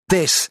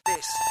This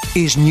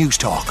is News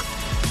Talk.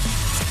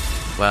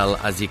 Well,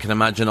 as you can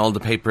imagine, all the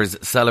papers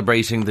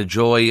celebrating the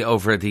joy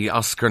over the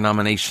Oscar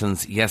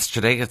nominations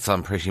yesterday. It's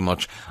on pretty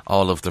much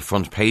all of the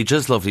front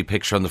pages. Lovely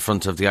picture on the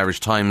front of the Irish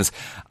Times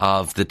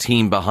of the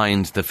team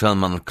behind the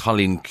film on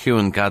Colleen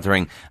Kuhn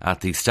gathering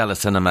at the Stella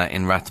Cinema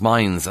in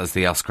Rathmines as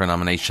the Oscar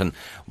nomination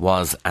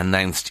was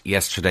announced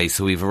yesterday.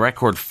 So we've a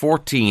record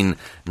 14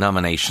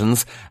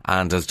 nominations,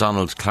 and as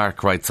Donald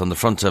Clark writes on the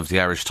front of the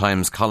Irish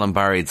Times, Colin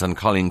Barry's on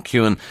Colleen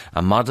Kuhn,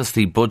 a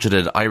modestly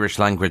budgeted Irish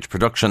language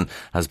production,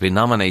 has been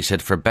nominated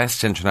for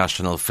Best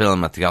International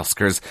Film at the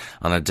Oscars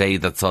on a day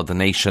that saw the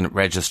nation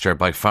register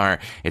by far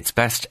its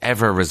best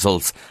ever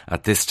results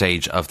at this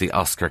stage of the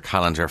Oscar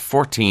calendar.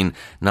 14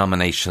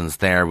 nominations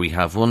there. We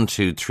have 8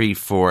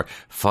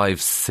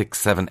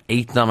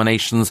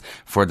 nominations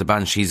for The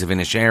Banshees of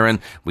Inisherin.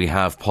 We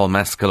have Paul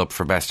Mescal up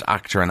for Best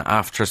Actor in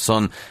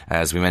Aftersun,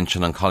 as we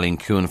mentioned, on Colleen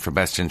Kuhn for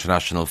Best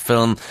International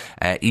Film.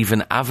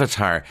 Even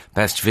Avatar,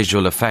 Best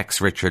Visual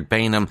Effects, Richard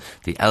Bainham.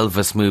 The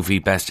Elvis movie,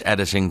 Best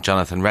Editing,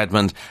 Jonathan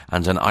Redmond.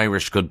 And an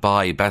Irish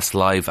Goodbye, Best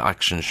Live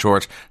Action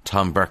Short,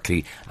 Tom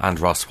Berkeley and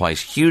Ross White.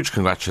 Huge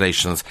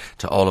congratulations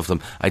to all of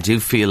them. I do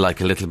feel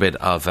like a little bit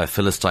of a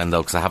Philistine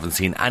though, because I haven't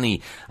seen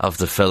any of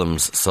the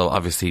films, so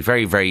obviously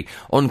very, very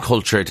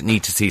uncultured.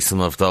 Need to see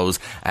some of those.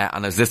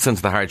 And I was listening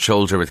to The Hard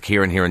Shoulder with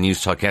Kieran here on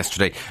News Talk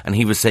yesterday, and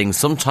he was saying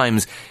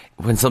sometimes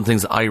when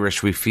something's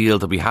Irish, we feel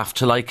that we have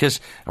to like it,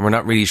 and we're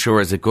not really sure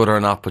is it good or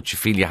not, but you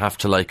feel you have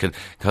to like it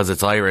because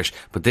it's Irish.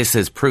 But this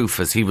is proof,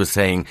 as he was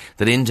saying,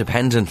 that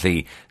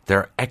independently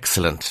they're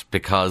excellent,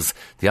 because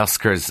the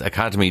Oscars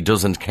Academy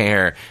doesn't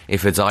care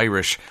if it's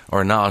Irish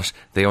or not.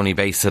 They only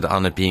base it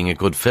on it being a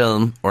good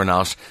film or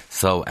not.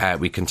 So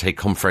we can take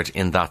comfort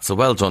in that. So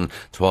well done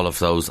to all of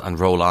those, and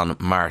roll on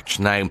March.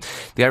 Now,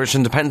 the Irish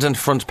Independent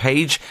front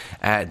page,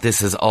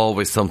 this is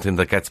always something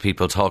that gets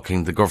people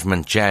talking. The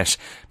government jet,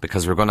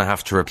 because we're going to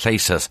have to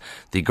replace it.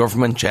 The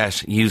government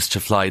jet used to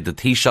fly the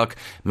Taoiseach,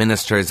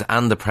 ministers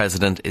and the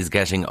President is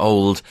getting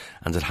old,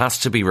 and it has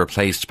to be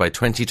replaced by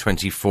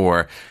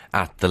 2024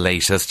 at the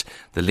latest.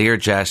 The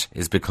Learjet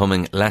is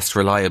becoming less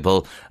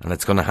reliable, and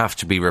it's going to have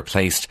to be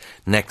replaced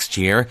next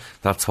year.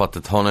 That's what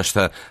the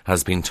Taoiseach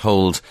has been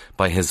told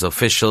by his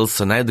officials.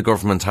 So now the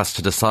government has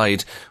to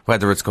decide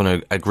whether it's going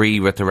to agree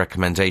with the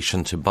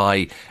recommendation to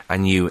buy a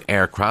new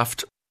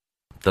aircraft.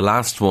 The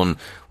last one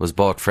was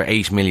bought for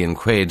 8 million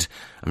quid.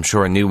 I'm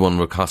sure a new one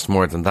will cost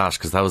more than that,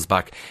 because that was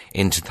back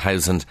in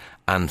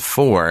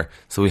 2004.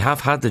 So we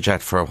have had the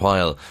jet for a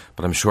while,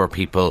 but I'm sure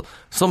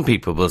some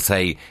people will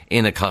say,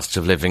 in a cost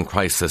of living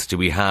crisis, do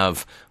we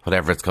have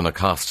whatever it's going to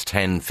cost,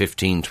 10,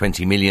 15,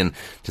 20 million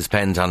to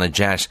spend on a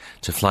jet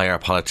to fly our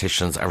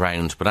politicians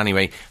around? But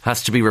anyway,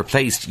 has to be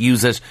replaced.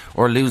 Use it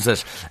or lose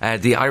it.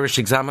 The Irish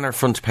Examiner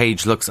front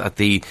page looks at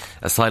the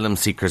asylum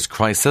seekers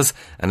crisis,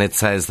 and it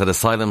says that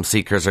asylum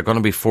seekers are going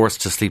to be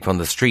forced to sleep on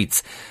the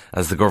streets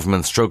as the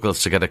government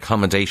struggles to get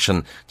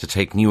accommodation to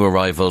take new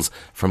arrivals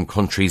from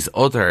countries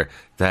other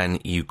than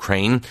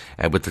Ukraine.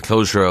 With the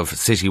closure of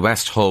City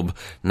West Hub,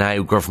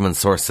 now government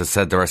sources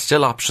said there are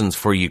still options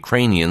for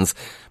Ukrainians,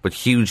 but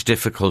huge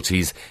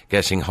difficulties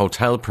getting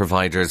hotel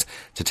providers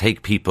to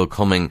take people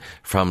coming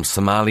from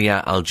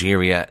Somalia,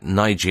 Algeria,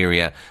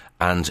 Nigeria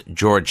and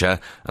Georgia,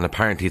 and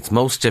apparently it's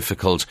most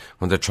difficult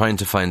when they're trying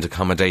to find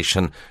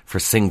accommodation for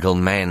single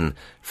men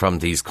from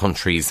these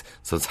countries.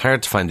 So it's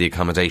hard to find the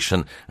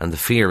accommodation, and the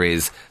fear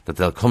is that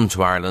they'll come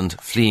to Ireland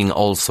fleeing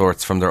all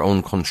sorts from their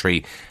own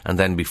country and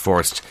then be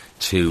forced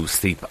to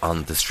sleep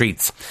on the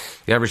streets.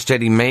 The Irish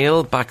Daily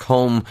Mail, back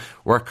home,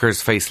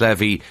 workers face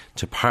levy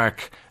to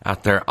park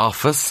at their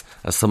office.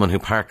 As someone who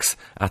parks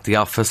at the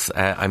office,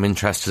 I'm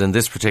interested in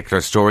this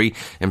particular story.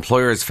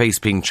 Employers face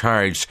being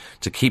charged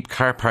to keep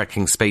car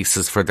parking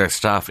spaces for their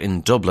staff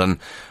in Dublin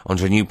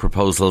under new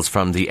proposals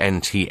from the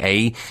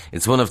NTA.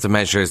 It's one of the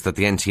measures that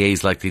the NTA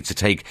is likely to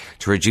take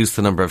to reduce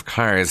the number of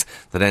cars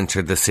that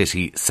enter the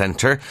city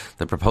centre.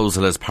 The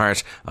proposal is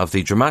part of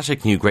the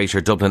dramatic new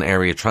Greater Dublin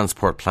Area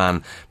Transport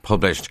Plan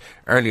published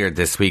earlier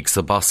this week,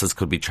 so bosses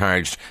could be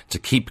charged to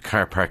keep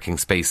car parking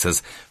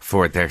spaces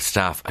for their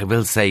staff. I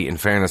will say, in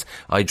fairness,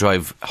 I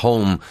drive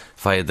home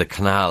via the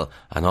canal,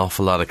 an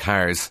awful lot of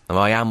cars. Now,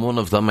 I am one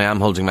of them, I am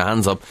holding my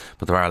hands up,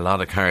 but there are a lot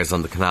of cars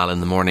on the canal in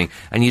the morning,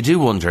 and you do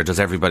wonder, does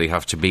everybody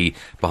have to be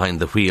behind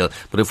the wheel?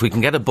 But if we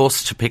can get a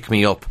bus to pick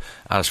me up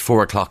at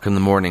 4 o'clock in the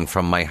morning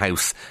from my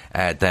house,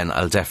 then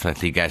I'll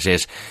definitely get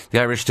it. The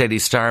Irish Daily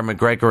Star,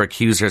 McGregor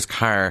accuser's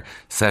car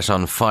set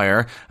on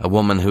fire. A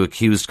woman who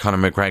accused Conor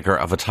McGregor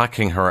of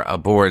attacking her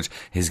aboard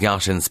his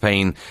yacht in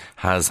Spain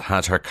has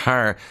had her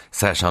car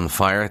set on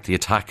fire. The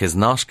attack is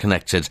not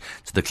connected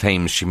to the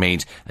claims she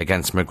made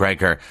against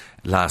McGregor.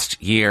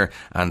 last year.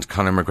 And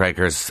Conor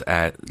McGregor's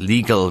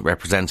legal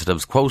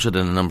representatives quoted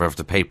in a number of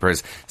the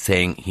papers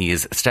saying he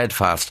is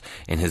steadfast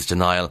in his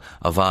denial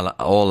of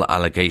all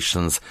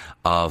allegations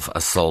of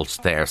assault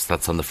there. So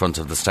that's on the front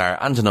of the Star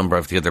and a number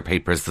of the other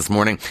papers this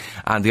morning.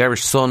 And the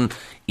Irish Sun,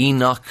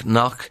 Enoch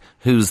Knock,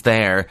 who's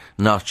there,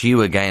 not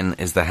you again,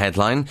 is the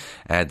headline.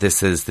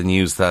 This is the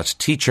news that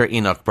teacher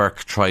Enoch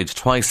Burke tried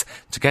twice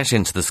to get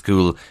into the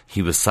school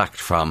he was sacked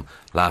from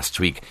last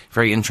week.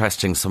 Very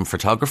interesting. Some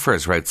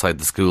photographers were outside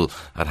the school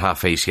at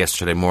 8:30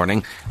 yesterday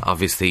morning.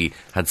 Obviously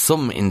had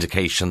some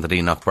indication that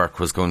Enoch Burke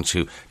was going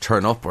to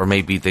turn up, or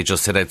maybe they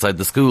just sit outside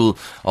the school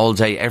all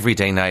day, every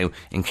day now,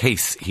 in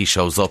case he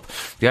shows up.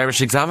 The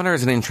Irish Examiner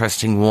is an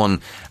interesting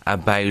one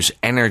about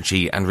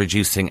energy and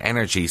reducing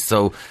energy.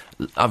 So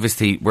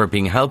obviously we're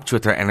being helped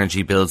with our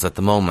energy bills at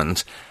the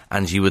moment,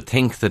 and you would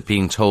think that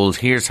being told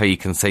here's how you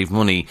can save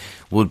money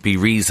would be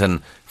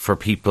reason for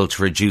people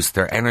to reduce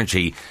their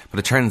energy, but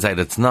it turns out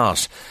it's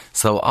not.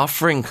 So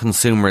offering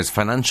consumers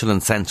financial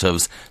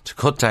incentives to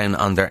cut down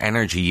on their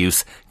energy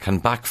use can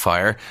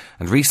backfire,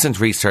 and recent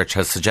research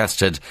has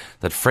suggested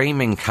that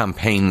framing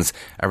campaigns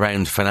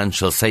around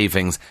financial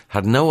savings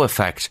had no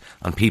effect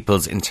on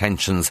people's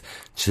intentions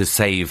to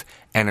save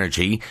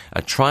energy.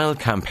 A trial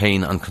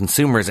campaign on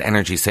consumers'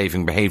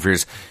 energy-saving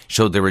behaviours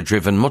showed they were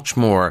driven much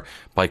more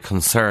by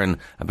concern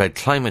about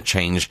climate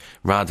change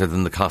rather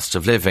than the cost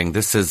of living.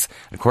 This is,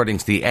 according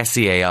to the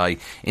SEAI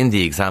in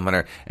the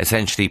Examiner,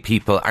 essentially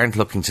people aren't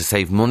looking to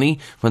save money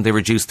when they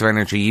reduce their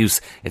energy use.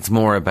 It's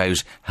more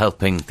about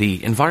helping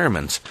the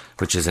environment,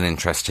 which is an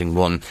interesting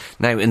one.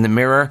 Now, in the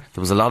Mirror,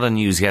 there was a lot of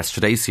news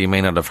yesterday, so you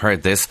may not have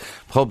heard this.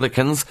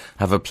 Publicans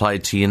have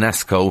applied to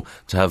UNESCO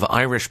to have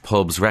Irish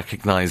pubs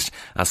recognised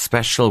as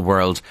Special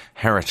World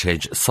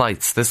Heritage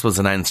Sites. This was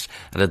announced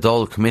at a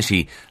Dáil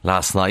committee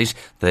last night.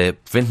 The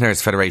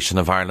Vintners Federation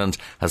of Ireland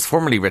has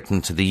formally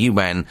written to the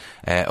UN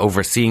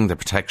overseeing the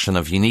protection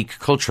of unique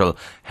cultural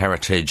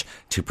heritage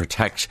to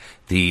protect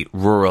the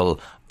rural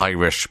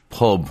Irish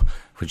pub,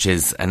 which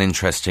is an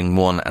interesting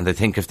one. And they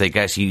think if they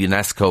get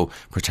UNESCO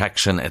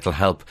protection, it'll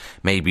help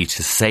maybe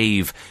to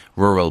save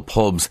rural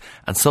pubs.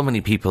 And so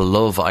many people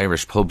love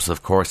Irish pubs,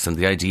 of course, and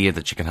the idea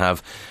that you can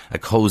have a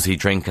cosy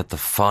drink at the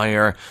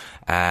fire.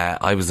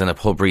 I was in a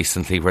pub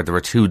recently where there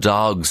were 2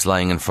 dogs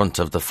lying in front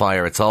of the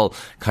fire. It's all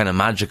kind of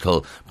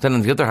magical. But then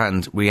on the other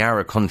hand, we are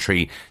a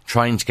country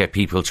trying to get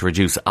people to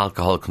reduce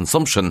alcohol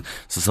consumption.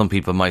 So some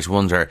people might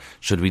wonder,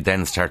 should we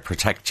then start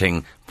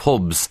protecting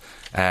pubs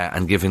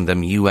and giving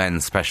them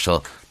UN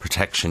special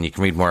protection? You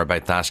can read more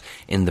about that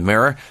in the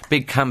Mirror.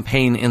 Big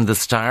campaign in the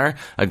Star.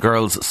 A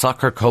girls'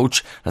 soccer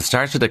coach has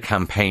started a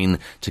campaign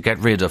to get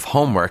rid of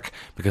homework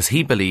because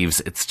he believes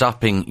it's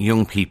stopping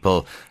young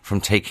people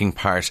from taking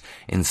part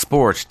in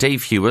sport.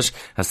 Dave Hewitt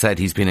has said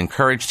he's been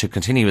encouraged to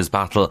continue his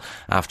battle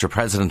after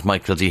President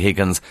Michael D.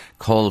 Higgins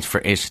called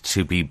for it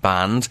to be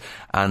banned.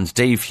 And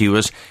Dave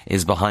Hewitt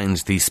is behind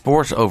the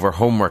Sport Over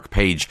Homework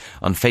page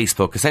on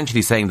Facebook,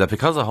 essentially saying that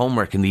because of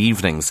homework in the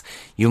evenings,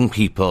 young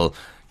people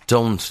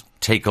don't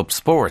take up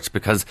sport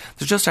because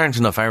there just aren't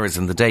enough hours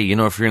in the day. You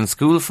know, if you're in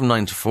school from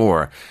 9 to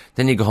 4,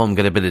 then you go home and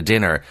get a bit of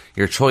dinner.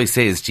 Your choice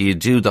is, do you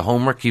do the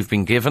homework you've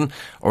been given,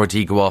 or do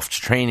you go off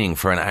to training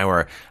for an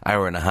hour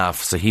and a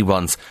half? So he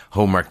wants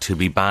homework to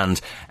be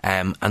banned.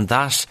 And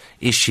that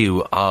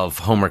issue of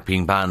homework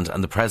being banned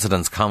and the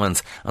President's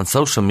comments on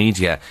social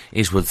media,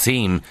 it would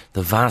seem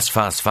the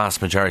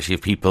vast majority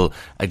of people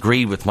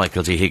agree with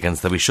Michael D. Higgins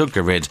that we should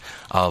get rid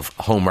of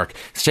homework.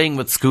 Staying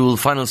with school,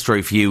 final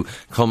story for you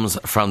comes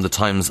from the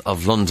Times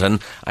of London.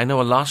 I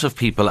know a lot of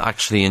people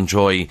actually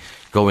enjoy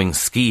going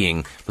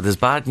skiing, but there's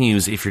bad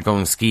news if you're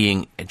going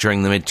skiing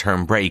during the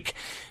midterm break,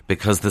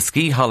 because the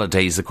ski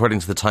holidays, according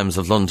to the Times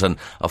of London,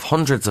 of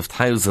hundreds of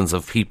thousands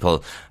of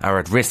people are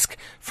at risk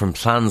from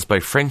plans by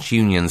French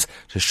unions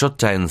to shut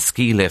down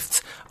ski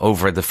lifts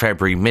over the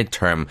February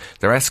midterm.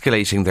 They're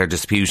escalating their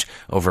dispute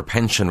over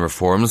pension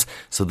reforms.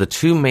 So the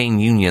 2 main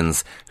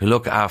unions who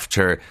look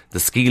after the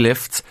ski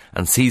lifts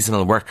and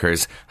seasonal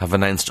workers have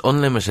announced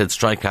unlimited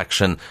strike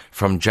action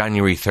from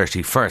January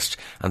 31st,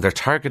 and they're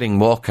targeting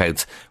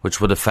walkouts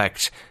which would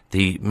affect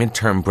the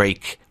midterm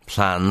break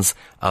plans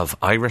of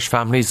Irish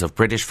families, of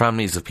British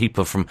families, of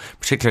people from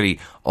particularly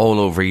all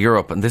over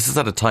Europe. And this is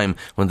at a time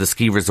when the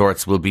ski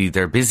resorts will be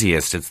their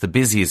busiest. It's the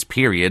busiest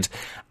period,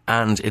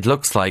 and it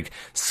looks like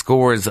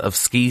scores of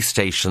ski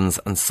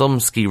stations and some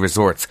ski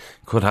resorts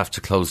could have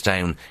to close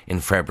down in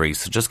February.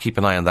 So just keep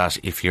an eye on that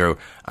if you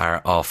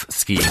are off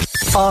skiing.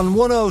 On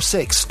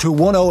 106 to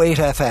 108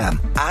 FM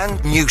and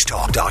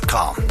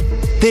newstalk.com.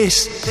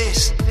 This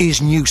is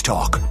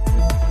Newstalk.